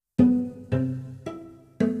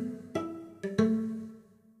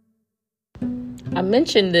I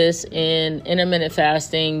mentioned this in Intermittent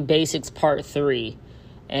Fasting Basics Part 3.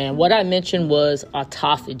 And what I mentioned was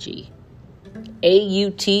autophagy.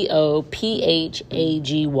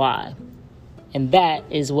 AUTOPHAGY. And that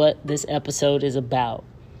is what this episode is about.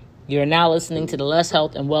 You're now listening to the Less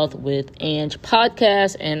Health and Wealth with Ange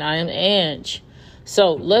podcast, and I am Ange.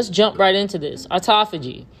 So let's jump right into this.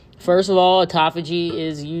 Autophagy. First of all, autophagy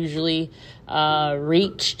is usually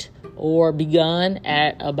reached or begun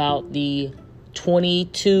at about the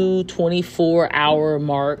 24 hour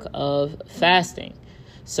mark of fasting.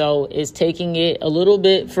 So it's taking it a little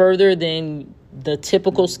bit further than the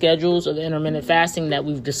typical schedules of intermittent fasting that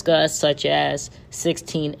we've discussed, such as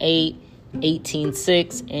 16-8,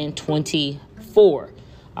 18-6, and 24.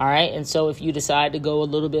 All right. And so if you decide to go a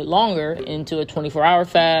little bit longer into a 24-hour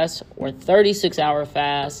fast or 36-hour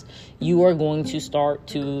fast, you are going to start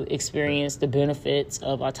to experience the benefits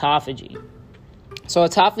of autophagy. So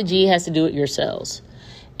autophagy has to do with your cells.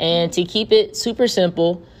 And to keep it super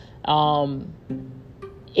simple,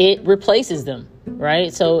 it replaces them,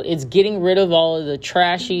 right? So it's getting rid of all of the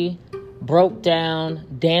trashy, broke down,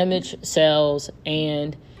 damaged cells,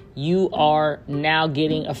 and you are now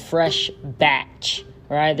getting a fresh batch,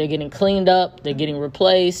 right? They're getting cleaned up, they're getting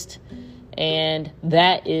replaced, and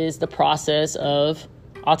that is the process of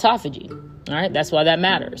autophagy, all right? That's why that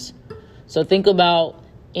matters. So think about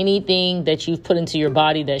anything that you've put into your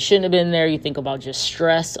body that shouldn't have been there. You think about just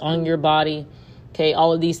stress on your body. Okay,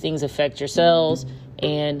 all of these things affect your cells,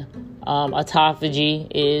 and autophagy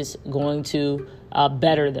is going to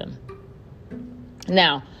better them.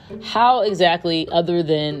 Now, how exactly, other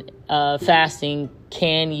than fasting,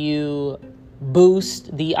 can you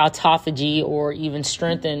boost the autophagy or even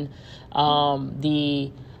strengthen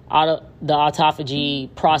the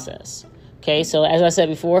autophagy process? Okay, so as I said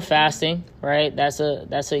before, fasting, right? That's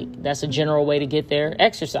a general way to get there.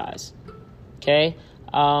 Exercise, okay,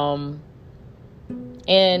 and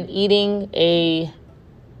eating a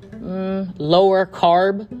lower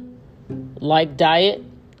carb like diet,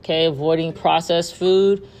 okay, avoiding processed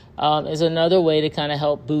food is another way to kind of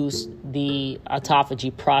help boost the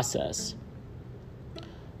autophagy process.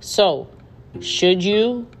 So, should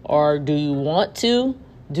you or do you want to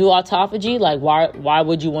do autophagy? Like, why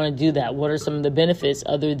would you want to do that? What are some of the benefits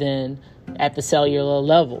other than at the cellular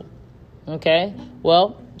level? Okay,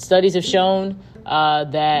 well, studies have shown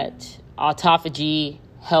that autophagy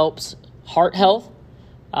helps heart health.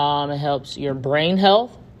 It helps your brain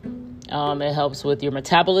health. It helps with your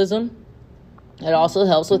metabolism. It also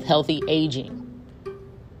helps with healthy aging.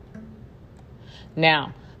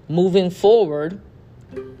 Now, moving forward,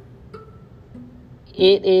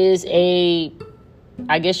 it is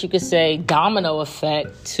I guess you could say, domino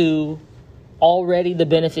effect to already the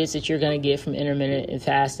benefits that you're going to get from intermittent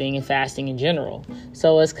fasting and fasting in general.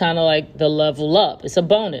 So it's kind of like the level up. It's a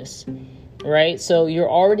bonus, right? So you're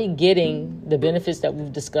already getting the benefits that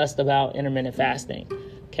we've discussed about intermittent fasting,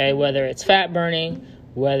 okay? Whether it's fat burning,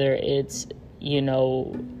 whether it's,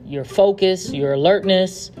 your focus, your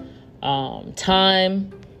alertness,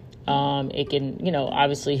 time. It can,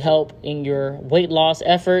 obviously help in your weight loss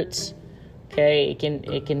efforts. Okay,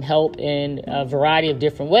 it can help in a variety of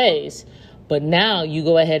different ways. But now you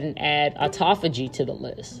go ahead and add autophagy to the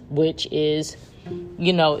list, which is,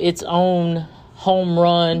 its own home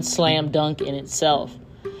run slam dunk in itself.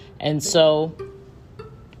 And so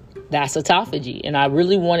that's autophagy. And I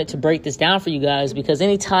really wanted to break this down for you guys because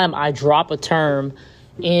anytime I drop a term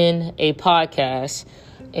in a podcast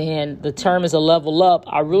and the term is a level up,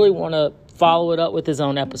 I really want to follow it up with his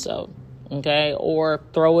own episode. Okay, or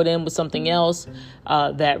throw it in with something else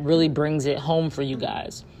that really brings it home for you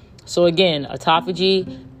guys. So again,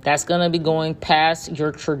 autophagy, that's going to be going past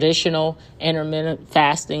your traditional intermittent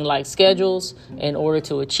fasting like schedules in order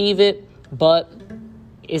to achieve it, but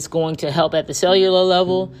it's going to help at the cellular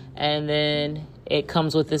level, and then it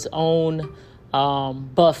comes with its own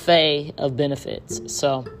buffet of benefits.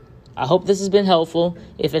 So I hope this has been helpful.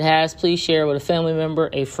 If it has, please share with a family member,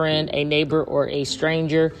 a friend, a neighbor, or a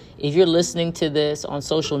stranger. If you're listening to this on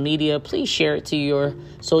social media, please share it to your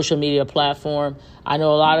social media platform. I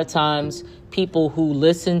know a lot of times people who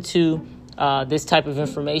listen to this type of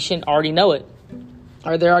information already know it,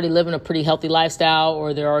 or they're already living a pretty healthy lifestyle,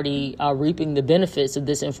 or they're already reaping the benefits of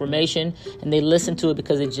this information, and they listen to it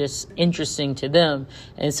because it's just interesting to them.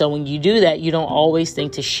 And so when you do that, you don't always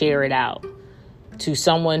think to share it out to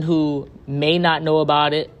someone who may not know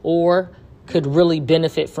about it or could really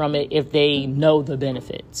benefit from it if they know the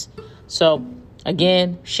benefits. So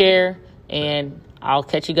again, share, and I'll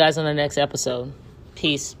catch you guys on the next episode.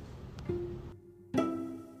 Peace.